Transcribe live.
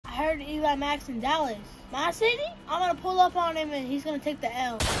heard Eli Mack's in Dallas. My city? I'm going to pull up on him and he's going to take the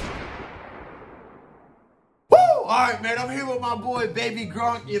L. Woo! All right, man. I'm here with my boy, Baby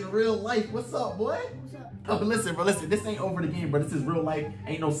Gronk, in real life. What's up, boy? What's up? Oh, listen, bro. Listen, this ain't over the game, bro. This is real life.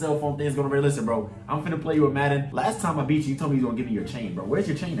 Ain't no cell phone things going on. Listen, bro. I'm finna play you with Madden. Last time I beat you, you told me you was gonna give me your chain, bro. Where's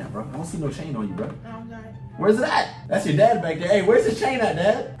your chain at, bro? I don't see no chain on you, bro. I'm got it. Where's it at? That's your dad back there. Hey, where's the chain at,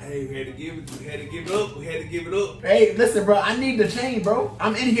 Dad? Hey, we had to give it. We had to give it up. We had to give it up. Hey, listen, bro. I need the chain, bro.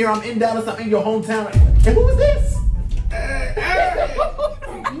 I'm in here. I'm in Dallas. I'm in your hometown. Hey, who is this?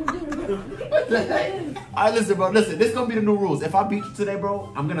 What the heck? All right, listen, bro. Listen, this is going to be the new rules. If I beat you today,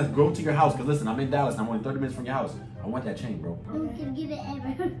 bro, I'm going to go to your house. Because, listen, I'm in Dallas. And I'm only 30 minutes from your house. I want that chain, bro. You can get it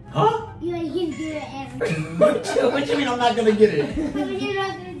ever. Huh? You can get it ever. What you mean I'm not going to get it? You're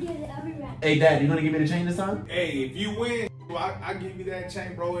not going to get it. I'll be right. Hey, Dad, you going to give me the chain this time? Hey, if you win, I give you that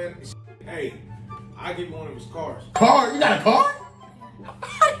chain, bro. And hey, I give you one of his cars. Car? You got a car?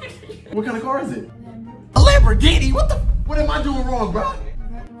 What kind of car is it? A Lamborghini? What am I doing wrong, bro?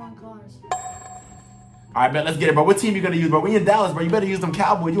 Wrong cars. All right, man, let's get it, bro. What team you gonna use, bro? We in Dallas, bro. You better use them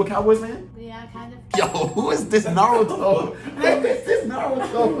Cowboys. You a Cowboys fan? Yeah, kind of. Yo, who is this Naruto? Who is this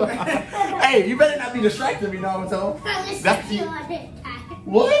Naruto? Hey, you better not be distracting me, Naruto. That's you on it.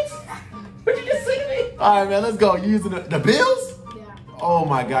 What? What you just say to me? All right, man, let's go. You using the Bills? Yeah. Oh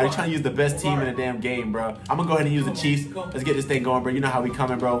my God, you're trying to use the best team in the damn game, bro. I'm gonna go ahead and use the Chiefs. Let's get this thing going, bro. You know how we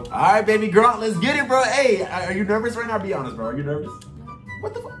coming, bro. All right, baby Gronk, let's get it, bro. Hey, are you nervous right now? Be honest, bro. Are you nervous?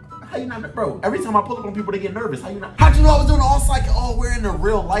 What the fuck? How you not, bro? Every time I pull up on people, they get nervous. How you not? How'd you know I was doing all psych? Oh, we're in the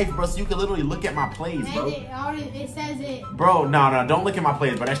real life, bro. So you can literally look at my plays, bro. It says it. Bro, no, don't look at my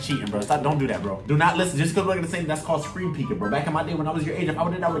plays, bro. That's cheating, bro. Stop, don't do that, bro. Do not listen. Just because look at the same, that's called screen peeking, bro. Back in my day when I was your age, if I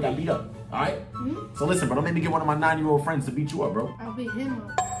would have done that, I would have got beat up. All right? So listen, bro. Don't make me get one of my 9-year-old friends to beat you up, bro. I'll beat him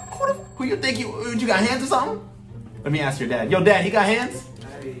up. Who you think you got hands or something? Let me ask your dad. Yo, Dad, he got hands?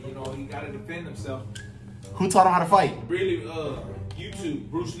 Hey, you know he gotta defend himself. Who taught him how to fight? Really, YouTube,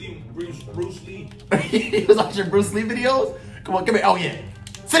 Bruce Lee. He was watching Bruce Lee videos? Come on, come here. Oh, yeah.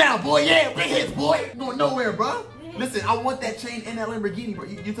 Sit down, boy. Yeah, big hits, boy. Going nowhere, bro. Listen, I want that chain and that Lamborghini, bro.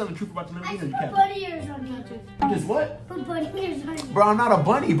 You telling the truth about your I Lamborghini? put bunny ears on you. You just what? Put bunny ears on you. Bro, I'm not a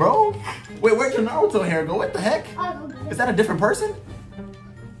bunny, bro. Wait, where'd your Naruto hair go? What the heck? Is that a different person?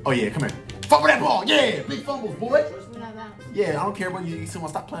 Oh, yeah, come here. Fumble that ball. Yeah, big fumbles, boy. Yeah, I don't care what you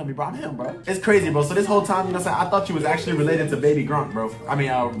someone stop playing me, bro. I'm him, bro. It's crazy, bro. So this whole time, you know what I'm saying? I thought you was actually related to Baby Gronk, bro. I mean,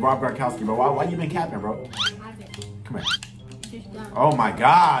 Rob Gronkowski, bro. Why you been capping, bro? Come here. Oh my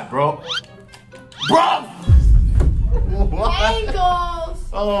God, bro. Bro! What? Ankles!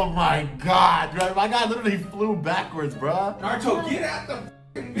 Oh my God, bro. My guy literally flew backwards, bro. Naruto, get out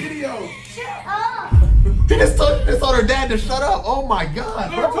the video. Shut up. He just told her dad to shut up. Oh my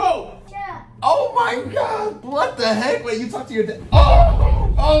God, bro. Naruto. Oh my God! What the heck? Wait, you talk to your dad?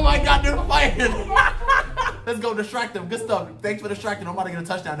 Oh my God! They're fighting. Let's go distract them. Good stuff. Thanks for distracting. I'm about to get a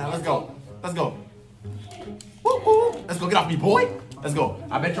touchdown now. Let's go. Let's go. Woo-hoo. Let's go. Get off me, boy. Let's go.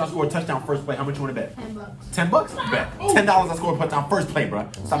 I bet you I score a touchdown first play. How much you want to bet? $10. $10? Bet. $10 I score a touchdown first play, bro.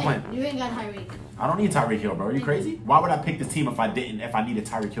 Stop playing. You ain't got Tyreek. I don't need Tyreek Hill, bro. Are you crazy? Why would I pick this team if I needed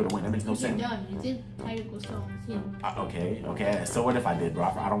Tyreek Hill to win? That makes no sense. You're done. You think Tyreek was still on the team. Okay. So what if I did, bro?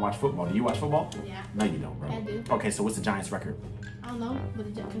 I don't watch football. Do you watch football? Yeah. No, you don't, bro. I do. Okay, so what's the Giants' record? I don't know, but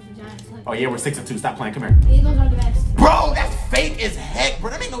the Giants. Like, Oh yeah, we're 6-2. Stop playing. Come here. Eagles are the best. Bro, that's fake as heck,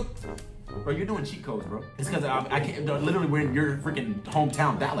 bro. That ain't no. Bro, you're doing cheat codes, bro. It's because I can't. Literally, we're in your freaking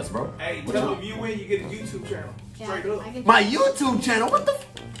hometown, Dallas, bro. Hey, tell him if you win, you get a YouTube channel. Straight up. My YouTube channel. What the?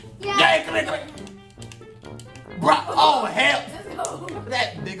 Yeah. Come here. Bro, oh hell.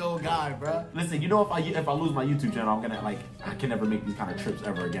 That big old guy, bro. Listen, you know if I lose my YouTube channel, I'm gonna I can never make these kind of trips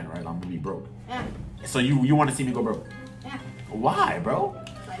ever again, right? I'm gonna be broke. Yeah. So you want to see me go broke? Yeah. Why, bro?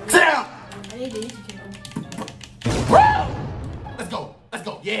 Sit down. I need the YouTube channel. Bro! Let's go.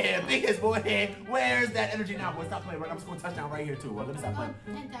 Yeah, big hits, boy. Where's that energy now, boy? Stop playing, bro. I'm scoring a touchdown right here, too. Well, let me stop playing.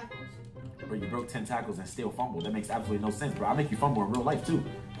 10 tackles. Bro, you broke 10 tackles and still fumbled. That makes absolutely no sense, bro. I'll make you fumble in real life, too.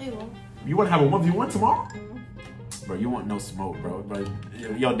 You won't. You want to have a 1v1 tomorrow? Bro, you want no smoke, bro.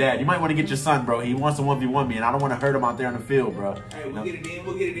 Yo, Dad, you might want to get your son, bro. He wants to 1v1 me, and I don't want to hurt him out there on the field, bro. Hey, we'll get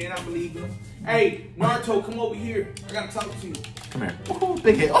it in. I believe him. Hey, Naruto, come over here. I gotta talk to you. Come here. Ooh,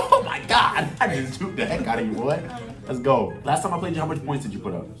 big hit. Oh, my God. I just juked the heck out of you, boy. Let's go. Last time I played you, how much points did you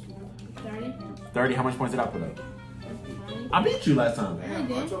put up? 30. 30? How much points did I put up? 20. I beat you last time. Yeah, I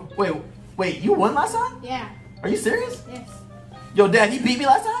did. Wait, you won last time? Yeah. Are you serious? Yes. Yo, Dad, he beat me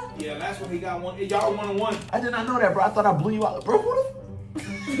last time? Yeah, last one he got one. Y'all 1-1. I did not know that, bro. I thought I blew you out. Bro, who the...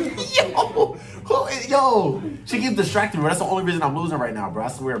 Yo, she keeps distracting me, bro. That's the only reason I'm losing right now, bro. I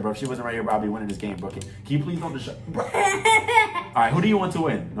swear, bro. If she wasn't right here, bro, I'd be winning this game, bro. Can you please don't distract... Bro. All right, who do you want to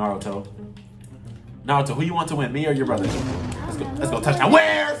win, Naruto? Naruto, who you want to win, me or your brother? Let's go touchdown.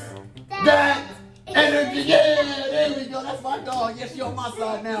 Where's that energy? Yeah, there we go. That's my dog. Yes, you on my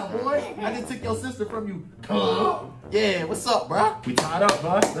side now, boy. I just took your sister from you. Yeah, what's up, bro? We tied up,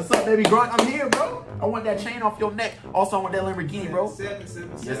 bro. What's up, baby Gronk? I'm here, bro. I want that chain off your neck. Also, I want that Lamborghini, bro. 7.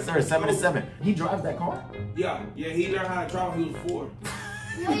 Yes, sir. 7-7. He drives that car? Yeah, he learned how to drive when he was 4.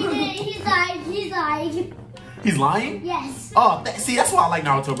 No, he didn't. He's lying. He's lying? Yes. Oh, see, that's why I like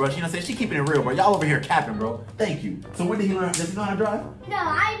Naruto, bro. You know what I'm saying? She keeping it real, bro. Y'all over here capping, bro. Thank you. So when did he learn? Does he know how to drive? No,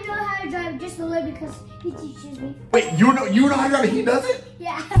 I know how to drive just a little because he teaches me. Wait, you know how to drive? He does it?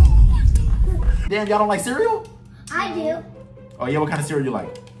 Yeah. Damn, y'all don't like cereal? I do. Oh yeah, what kind of cereal you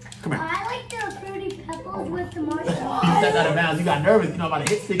like? Come here. I like the Fruity Pebbles with the marshmallows. You stepped out of bounds. You got nervous. You know about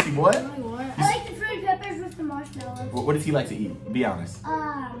to hit sticky, boy. I like the Fruity Peppers with the marshmallows. What does he like to eat? Be honest.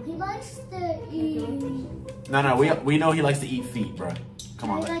 He likes to eat. No, we know he likes to eat feet, bro. Come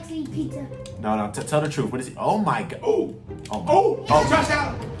on. He likes to eat pizza. No, tell the truth. What is he? Oh my god. Oh,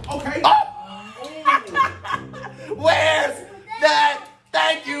 touchdown. Okay. Where's that?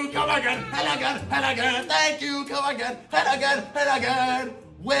 Thank you. Come again. Thank you. Come again.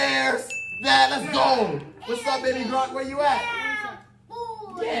 Where's that? Let's go. What's up, baby Gronk? Where you at?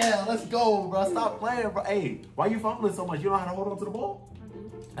 Yeah, let's go, bro. Stop playing, bro. Hey, why you fumbling so much? You don't know how to hold on to the ball?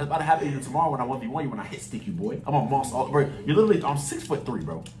 That's about to happen to you tomorrow when I 1v1 you when I hit stick you, boy. I'm a monster. Bro, you're literally, I'm 6'3",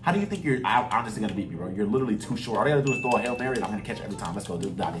 bro. How do you think you're honestly gonna beat me, bro? You're literally too short. All you gotta do is throw a Hail Mary and I'm gonna catch it every time. Let's go,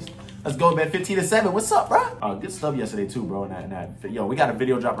 dude. Daddies. Let's go, man. 15-7. What's up, bro? Good stuff yesterday too, bro. Yo, we got a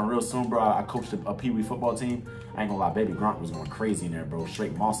video dropping real soon, bro. I coached a Pee Wee football team. I ain't gonna lie, baby Gronk was going crazy in there, bro.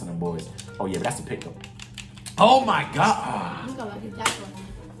 Straight mossing them boys. Oh yeah, but that's a pickup. Oh my god. You got lucky tackle on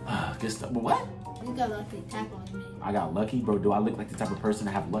me. Good stuff. But what? You got lucky tackle on me. I got lucky, bro. Do I look like the type of person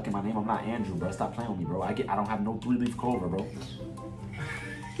to have luck in my name? I'm not Andrew, bro. Stop playing with me, bro. I don't have no 3-leaf clover, bro.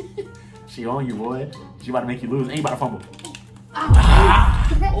 She on you, boy. She about to make you lose. Ain't about to fumble.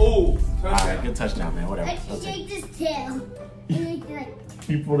 Oh, touchdown. All right, good touchdown, man. Whatever. He shaked his tail.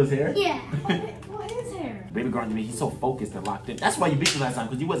 He pulled his hair? Yeah. What is hair? Baby Gronk, he's so focused and locked in. That's why you beat me last time,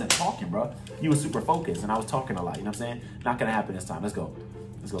 because you wasn't talking, bro. You was super focused, and I was talking a lot. You know what I'm saying? Not gonna happen this time. Let's go.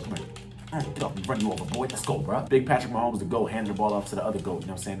 Let's go. Come here. Get off me, run you over, boy. Let's go, bro. Big Patrick Mahomes, the GOAT, handing the ball off to the other GOAT. You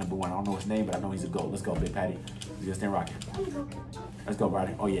know what I'm saying? Number 1. I don't know his name, but I know he's a GOAT. Let's go, Big Patty. He's gonna stand rocking. Let's go,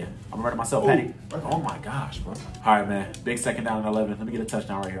 Brady. Oh, yeah. I'm ready myself, Patty. Oh, my gosh, bro. All right, man. Big second down and 11. Let me get a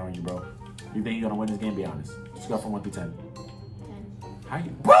touchdown right here on you, bro. You think you're gonna win this game? Be honest. Let's go from 1 through 10. 10. How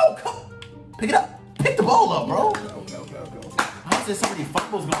you? Bro, come. Pick it up. Pick the ball up, bro. Okay. How is there so many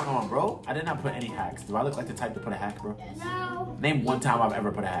fumbles going on, bro? I did not put any hacks. Do I look like the type to put a hack, bro? Yes. No. Name one time I've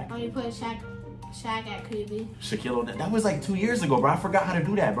ever put a hack. Oh, you put Shaq at QB. Shaquille O'Neal. That was like 2 years ago, bro. I forgot how to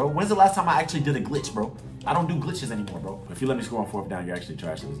do that, bro. When's the last time I actually did a glitch, bro? I don't do glitches anymore, bro. If you let me score on 4th down, you're actually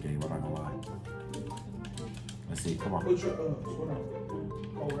trash in this game. I'm not gonna lie. Let's see. Come on. Put your,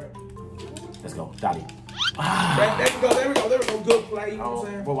 all right. Let's go. Dottie. There we go. Good play. You know what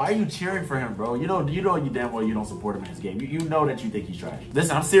I'm saying? Well, why are you cheering for him, bro? You know you damn well you don't support him in this game. You know that you think he's trash.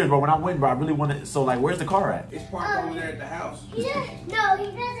 Listen, I'm serious, bro. When I win, bro, I really want to. So, like, where's the car at? It's parked over there at the house. No, he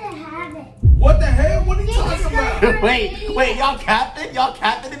doesn't have it. What the hell? What are you talking about? wait, y'all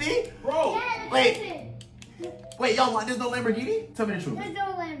captain me? Bro, Wait, y'all, there's no Lamborghini? Tell me the truth. There's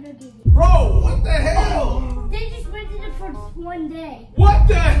no Lamborghini. bro, what the hell? They just rented it for 1 day. What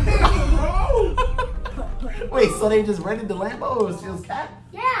the hell, bro? Wait, so they just rented the Lambo or it was capped?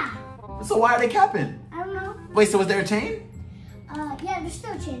 Yeah. So why are they capping? I don't know. Wait, so is there a chain? Yeah, there's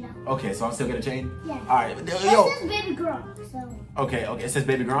still a chain now. Okay, so I'm still gonna chain? Yeah. Alright, It yo. says Baby Gronk, so. Okay, it says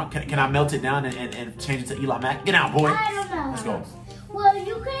Baby Gronk. Can I melt it down and change it to Eli Mack? Get out, boy. I don't know. Let's go. Well,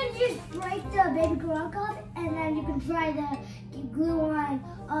 you can just break the Baby Gronk off, and then you can try the glue on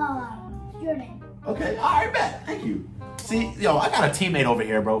your name. Okay, alright, bet. Thank you. See, yo, I got a teammate over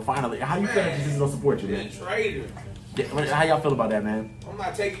here, bro. Finally. How you feel that this is gonna support you, You're man? a traitor. Yeah, how y'all feel about that, man? I'm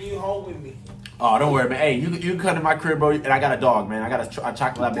not taking you home with me. Oh, don't worry, man. Hey, you can come to my crib, bro, and I got a dog, man. I got a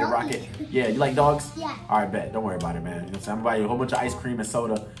chocolate lab rocket. Yeah, you like dogs? Yeah. All right, bet. Don't worry about it, man. You know what I'm saying? I'm gonna buy you a whole bunch of ice cream and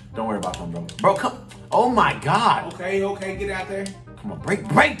soda. Don't worry about them, bro. Bro, come. Oh, my God. Okay, get out there. Come on, break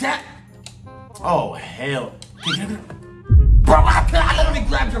that. Oh, hell. Bro, I literally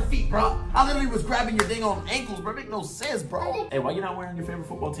grabbed your feet, bro. I literally was grabbing your dang on ankles, bro. Make no sense, bro. Hey, why you not wearing your favorite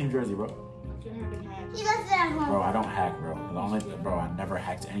football team jersey, bro? He does it at home. Bro, I don't hack, bro. Bro, I never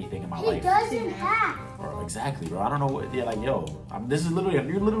hacked anything in my He life. doesn't have. Bro, exactly, bro. I don't know what. Yeah, like, yo, this is literally.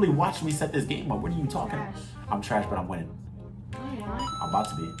 You're literally watching me set this game up. What are you talking? Trash. I'm trash, but I'm winning. No, you're not. I'm about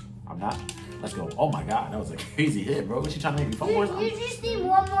to be. I'm not. Let's go. Oh my God, that was a crazy hit, bro. What you trying to make me fumble? You just need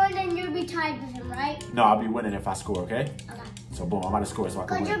one more, and then you'll be tied with him, right? No, I'll be winning if I score. Okay. Okay. So So boom, I'm about to score so I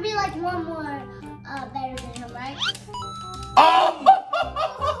can Could you win. be like one more better than him, right? Oh!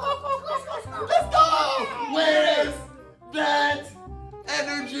 Let's go! Where's that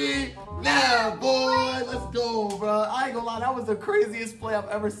energy now, boy? Let's go, bro. I ain't gonna lie, that was the craziest play I've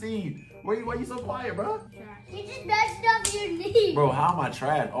ever seen. Why you so quiet, bro? You just messed up your knee. Bro, how am I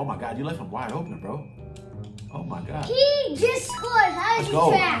trash? Oh my God, you left him wide open, bro. Oh my God. He just scored. How is Let's he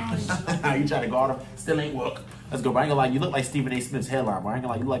go. trash? You try to guard him, still ain't work. Let's go, bro. I ain't gonna lie, you look like Stephen A. Smith's headline, bro. I ain't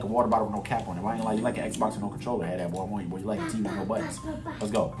gonna lie, you look like a water bottle with no cap on it. Bro. I ain't gonna lie, you like an Xbox with no controller head, that boy. Boy, you like a TV with no buttons.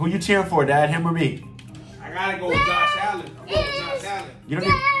 Let's go. Who you cheering for, Dad? Him or me? I gotta go with Josh Allen. I'm going with Josh Allen. You don't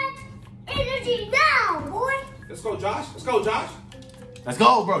need... Energy now, boy. Let's go, Josh. Let's go, Josh. Let's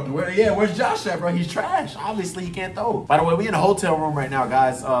go, bro. Where's Josh at, bro? He's trash. Obviously, he can't throw. By the way, we in a hotel room right now,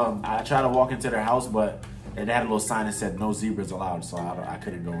 guys. I tried to walk into their house, but it had a little sign that said no zebras allowed, so I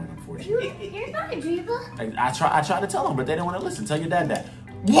couldn't go in, unfortunately. You're not a zebra. I tried to tell them, but they didn't want to listen. Tell your dad that.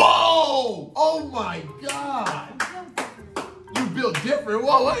 Whoa! Oh my God! You built different.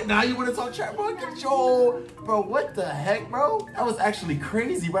 Whoa, what? Now you want to talk trap ball control, bro? What the heck, bro? That was actually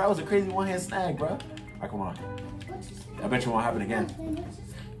crazy, bro. That was a crazy one-hand snag, bro. All right, come on. I bet you it won't happen again.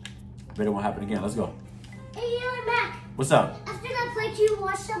 I bet it won't happen again. Let's go. Hey, Eli Mack. What's up? After that play, do you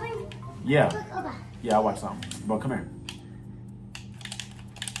watch something? Yeah. Look over. Yeah, I watched something. Bro, come here.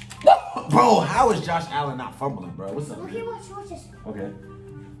 Bro, how is Josh Allen not fumbling, bro? What's up? Okay, watch this. Okay.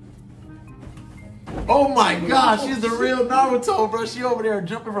 Oh my gosh, she's the real Naruto, bro. She over there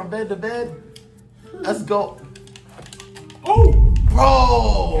jumping from bed to bed. Let's go. Oh!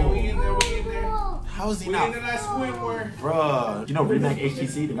 Bro! Yeah, we in there, we in there. How is he We not? into that swimwear. Bruh. You know Remack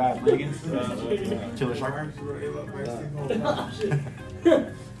HTC, the guy I play against? Killer Shark?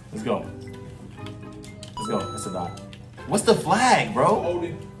 Let's go. Let's go. That's a dot. What's the flag, bro?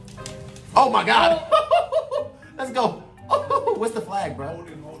 Holding. Oh my God. Let's go. What's the flag, bro? Hold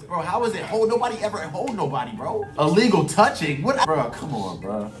it. Bro, how is it hold? Nobody ever hold nobody, bro. Illegal touching? What? Bro, come on,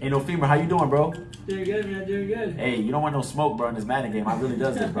 bro. Ain't no femur. How you doing, bro? Doing good, man. Doing good. Hey, you don't want no smoke, bro, in this Madden game. I really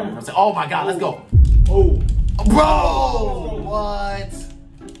does this, bro. You know what I'm saying? Oh my God, let's go. Oh. Bro, what?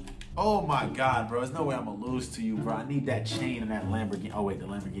 Oh my God, bro. There's no way I'm gonna lose to you, bro. I need that chain and that Lamborghini. Oh wait, the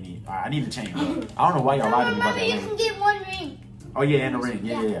Lamborghini. All right, I need the chain, bro. I don't know why y'all lied to me about that You can Lamborghini. get one ring. Oh yeah, and the ring.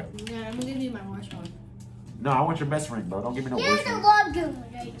 Yeah. Yeah, I'm gonna give you my worst one. No, I want your best ring, bro. Don't give me no Here's worst the ring. long good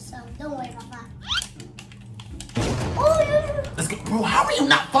one, right? So don't worry about that. Oh, Let's go, bro. How are you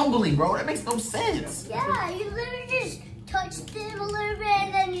not fumbling, bro? That makes no sense. yeah, you literally just touched him a little bit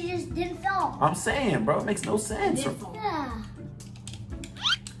and then you just didn't fall. I'm saying, bro, it makes no sense. Yeah.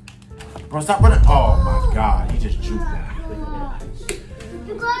 Bro, stop running. Oh my God, he just juked that.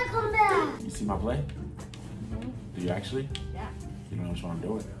 You gotta come back. You see my play? Do you actually? Yeah. You don't know what I'm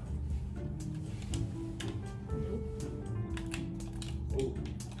doing.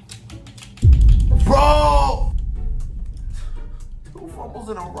 Bro! 2 fumbles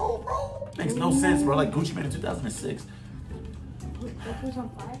in a row, bro. Makes no sense, bro. Like Gucci made in 2006.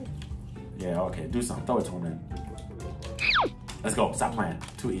 Yeah, okay. Do something. Throw it to him then. Let's go. Stop playing.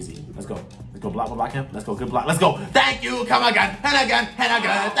 Too easy. Let's go. Let's go. Block him. Let's go. Good block. Let's go. Thank you. Come again. And again. And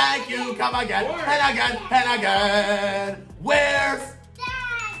again. Thank you. Come again. And again. And again. Where's?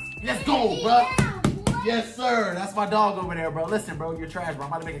 Let's go, bro. Yes, sir. That's my dog over there, bro. Listen, bro, you're trash, bro.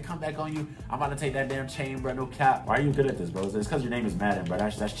 I'm about to make a comeback on you. I'm about to take that damn chain, bro. No cap. Why are you good at this, bro? It's because your name is Madden, bro.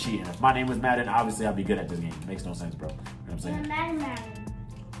 That's cheating. If my name was Madden, obviously I'd be good at this game. It makes no sense, bro. You know what I'm saying? Man,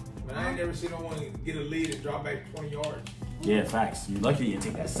 I ain't never seen no one get a lead and drop back 20 yards. Yeah, facts. You lucky you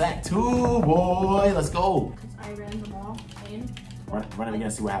take that sack too, boy. Let's go. I ran the ball in. Run it again,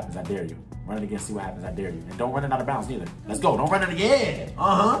 see what happens. I dare you. Run it again, see what happens. I dare you. And don't run it out of bounds neither. Let's go. Don't run it again.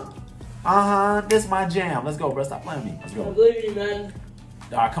 This my jam. Let's go, bro. Stop playing me. Let's I go. believe in you, man.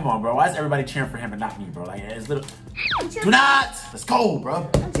 Come on, bro. Why is everybody cheering for him and not me, bro? Like, it's little. Do not. Let's go, bro.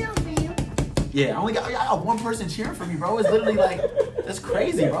 I'm cheering for you. Yeah, I got one person cheering for me, bro. It's literally like, that's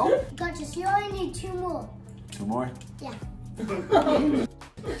crazy, bro. Gotcha. So you only need 2 more. 2 more? Yeah.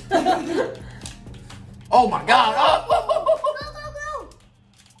 Oh my God. Go, go,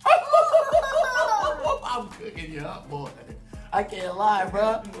 go. I'm cooking you up, boy. I can't lie,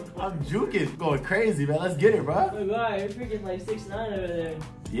 bro. I'm juking. Going crazy, man. Let's get it, bro. Oh my God, you're freaking like 6'9" over there.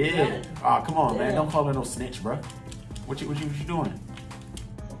 Yeah. Oh, come on, man. Yeah. Don't call me no snitch, bro. What you doing?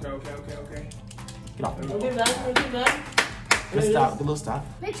 Okay. Get off me. Okay, man. Okay, man. Good stop. Good little stop.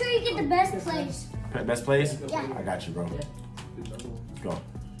 Make sure you get the best place. Best plays? Yeah. I got you, bro. Yeah. Let's go.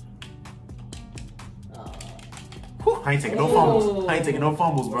 Oh. Whew, I ain't taking no fumbles. I ain't taking no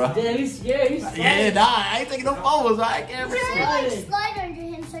fumbles, bro. Damn, he's scared. He's scared. Yeah, nah, I ain't taking no fumbles. I can't risk You it. like slide under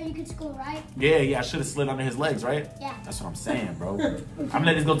him so you he could score, right? Yeah, I should have slid under his legs, right? Yeah. That's what I'm saying, bro. I'm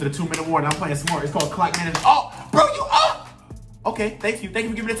letting this go to the 2-minute warning. I'm playing smart. It's called clock management. Oh, bro, you up? Okay, thank you. Thank you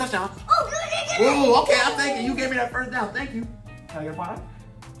for giving me the touchdown. Oh, good. Oh, okay, I'm thanking you. You gave me that first down. Thank you. Can I get a 5?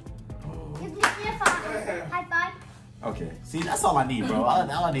 Give me a 5. High 5. Okay, see, that's all I need, bro.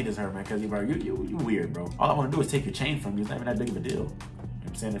 All I need is her, man, because you weird, bro. All I want to do is take your chain from you. It's not even that big of a deal. You know what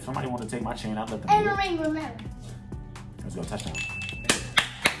I'm saying? If somebody want to take my chain, I'll let them And do a it. ring, remember. Let's go, touchdown.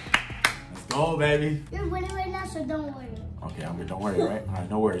 Let's go, baby. You're winning right now, so don't worry. Okay, I'm good. Don't worry, right? All right,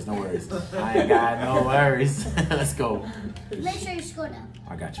 no worries. I ain't got no worries. Let's go. Make sure you score now.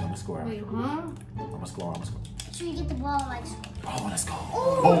 I got you. I'm gonna score. Wait, huh? I'm gonna score. Make sure you get the ball like score. Oh, let's go.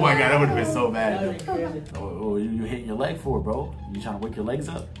 Oh my God, that would have been so That bad. would've been crazy. Oh, you hitting your leg for it, bro? You trying to wake your legs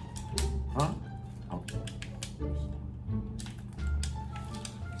up? Huh?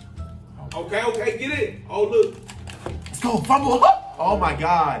 Okay, get it. Oh, look. Let's go, fumble. Oh my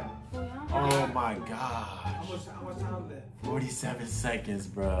God. Oh my God. How much time left? 47 seconds,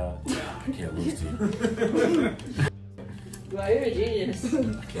 bro. I can't lose to you. Bro, you're a genius. I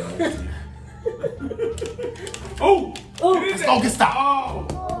can't lose to you. Oh! Let's go, get stop. Oh!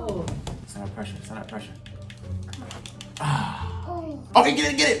 Oh. Send out pressure. Oh. Okay,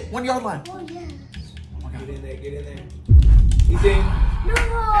 get it. 1 yard line. Oh, yes. Oh my Get God. in there. He's in. No.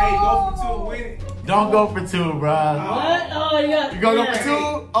 Hey, go for 2, win it. Don't go for 2, bro. What? Oh, you got. You gonna go for 2?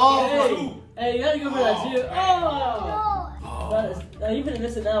 Oh. Hey, you gotta go for that too. Oh. No. No, you finna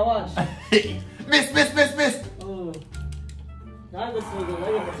miss it now. Watch. Miss. Oh. Not this one.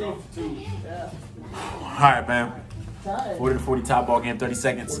 Let me see. Yeah. All right, man. Time. 40-40 tie ball game, 30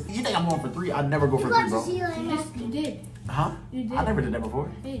 seconds. You think I'm going for 3? I never go for 3, bro. You did. Huh? You did. I never did that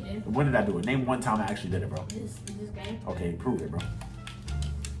before. Yeah, you did. When did I do it? Name one time I actually did it, bro. This game. Okay, prove it, bro.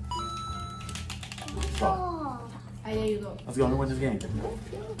 Let's go. Oh. There you go. Let's go. Let's win this game.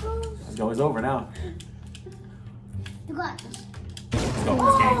 Let's go. It's over now. You got this. Let's go.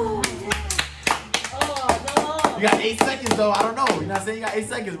 This game. Oh, no. You got 8 seconds, though. I don't know. You're not saying you got 8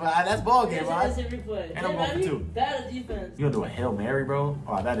 seconds, but that's ball game, bro. That's a replay. And I'm going for 2. Bad at defense. You gonna do a Hail Mary, bro?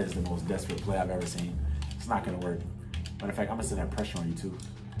 Oh, that is the most desperate play I've ever seen. It's not gonna work. Matter of fact, I'm gonna send that pressure on you, too.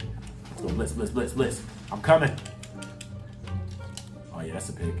 Let's go. Blitz. I'm coming. Oh, yeah, that's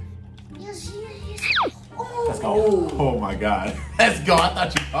a pick. Yes. Let's go. Oh my God. Let's go. I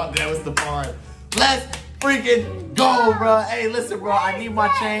thought you thought that was the part. Let's freaking go, bro. Hey, listen, bro. I need my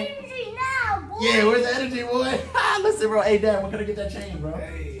chain. Yeah, where's the energy, boy? Listen, bro. Hey, Dad, when can I get that chain, bro?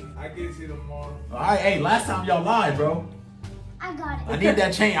 Hey, I get it tomorrow. All right. Hey, last time y'all lied, bro. I got it. I need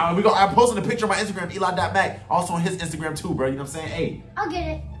that chain. I'm posting a picture on my Instagram, Eli.Mack. Also on his Instagram, too, bro. You know what I'm saying? Hey. I'll get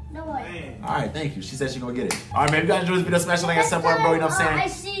it. No way. Man. All right, thank you. She said she's gonna get it. All right, man. If you guys enjoyed this video, smash the like and subscribe, bro. You know what I'm I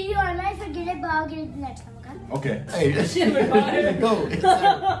saying? see you and I forget it, but I'll get it the next time, okay? Okay. Hey, Shit, we're fine. go.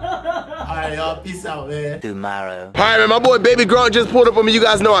 All right, y'all. Peace out, man. Tomorrow. All right, man, my boy Baby Gronk just pulled up on me. You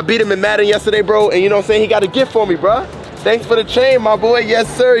guys know I beat him in Madden yesterday, bro. And you know what I'm saying? He got a gift for me, bro. Thanks for the chain, my boy.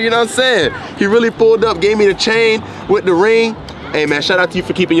 Yes, sir. You know what I'm saying? He really pulled up, gave me the chain with the ring. Hey, man, shout out to you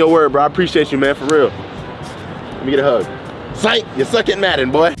for keeping your word, bro. I appreciate you, man, for real. Let me get a hug. Psych, you suck at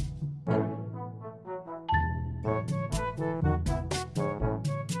Madden, boy.